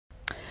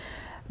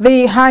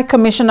The High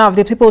Commissioner of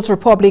the People's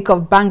Republic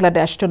of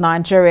Bangladesh to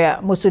Nigeria,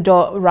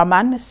 Musudur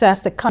Rahman,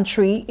 says the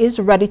country is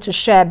ready to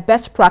share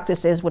best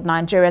practices with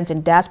Nigerians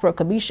in Diaspora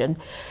Commission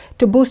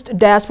to boost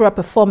diaspora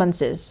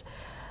performances.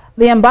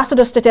 The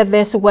ambassador stated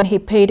this when he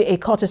paid a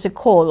courtesy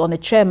call on the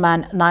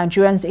chairman,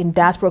 Nigerians in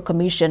Diaspora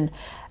Commission,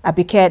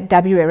 Abike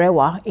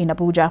Dabiri-Erewa, in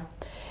Abuja.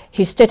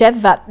 He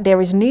stated that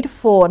there is need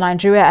for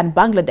Nigeria and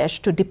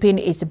Bangladesh to deepen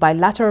its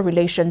bilateral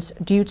relations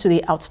due to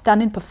the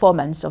outstanding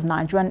performance of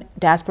Nigerian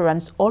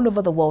diasporans all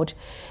over the world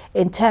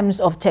in terms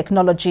of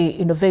technology,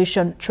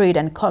 innovation, trade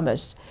and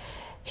commerce.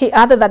 He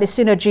added that the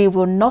synergy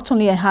will not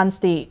only enhance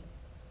the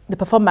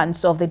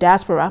performance of the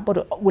diaspora,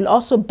 but will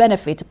also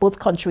benefit both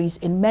countries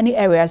in many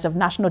areas of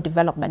national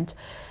development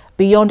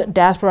beyond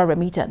diaspora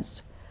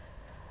remittance.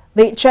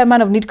 The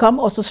chairman of NIDCOM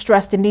also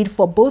stressed the need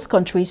for both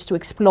countries to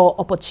explore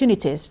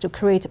opportunities to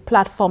create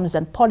platforms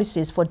and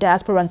policies for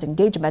diasporans'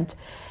 engagement,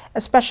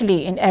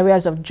 especially in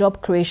areas of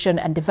job creation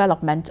and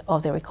development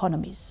of their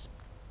economies.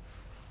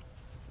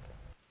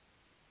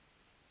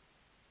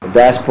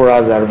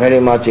 Diasporas are very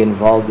much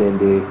involved in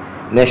the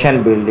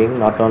nation building,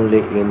 not only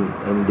in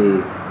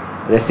the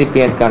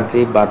recipient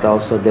country, but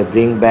also they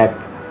bring back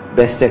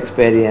best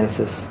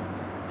experiences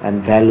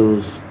and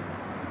values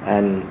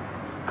and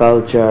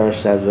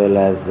cultures, as well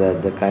as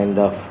the kind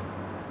of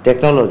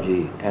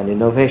technology and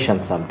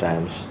innovation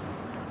sometimes,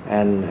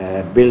 and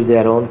build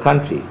their own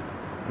country.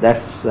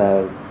 That's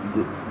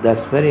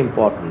very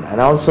important.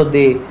 And also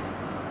the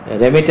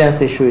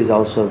remittance issue is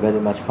also very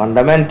much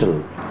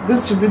fundamental.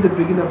 This should be the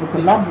beginning of a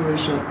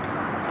collaboration,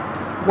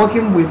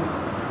 working with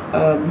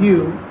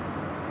you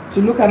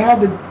to look at how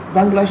the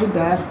Bangladeshi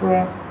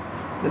diaspora,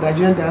 the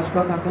Nigerian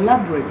diaspora can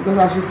collaborate. Because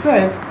as you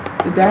said,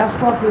 the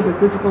diaspora plays a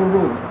critical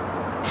role.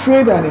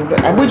 Trade and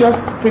investment. And we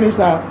just finished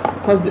our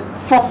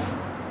fourth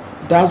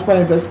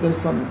Diaspora Investment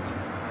Summit,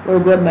 where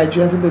we got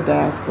Nigerians in the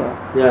diaspora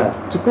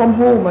to come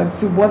home and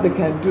see what they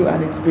can do,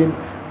 and it's been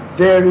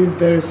very,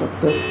 very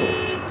successful.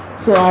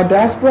 So our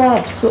diaspora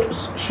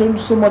have shown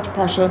so much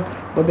passion,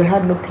 but they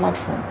had no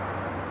platform.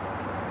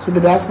 So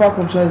the Diaspora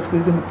Commission is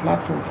creating a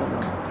platform for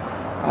them,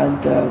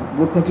 and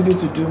we'll continue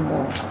to do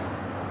more.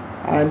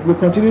 And we'll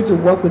continue to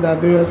work with our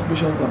various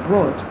missions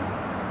abroad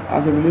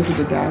as it relates to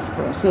the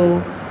diaspora.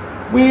 So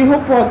we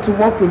hope to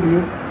work with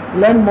you,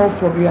 learn more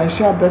from you, and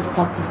share best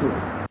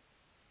practices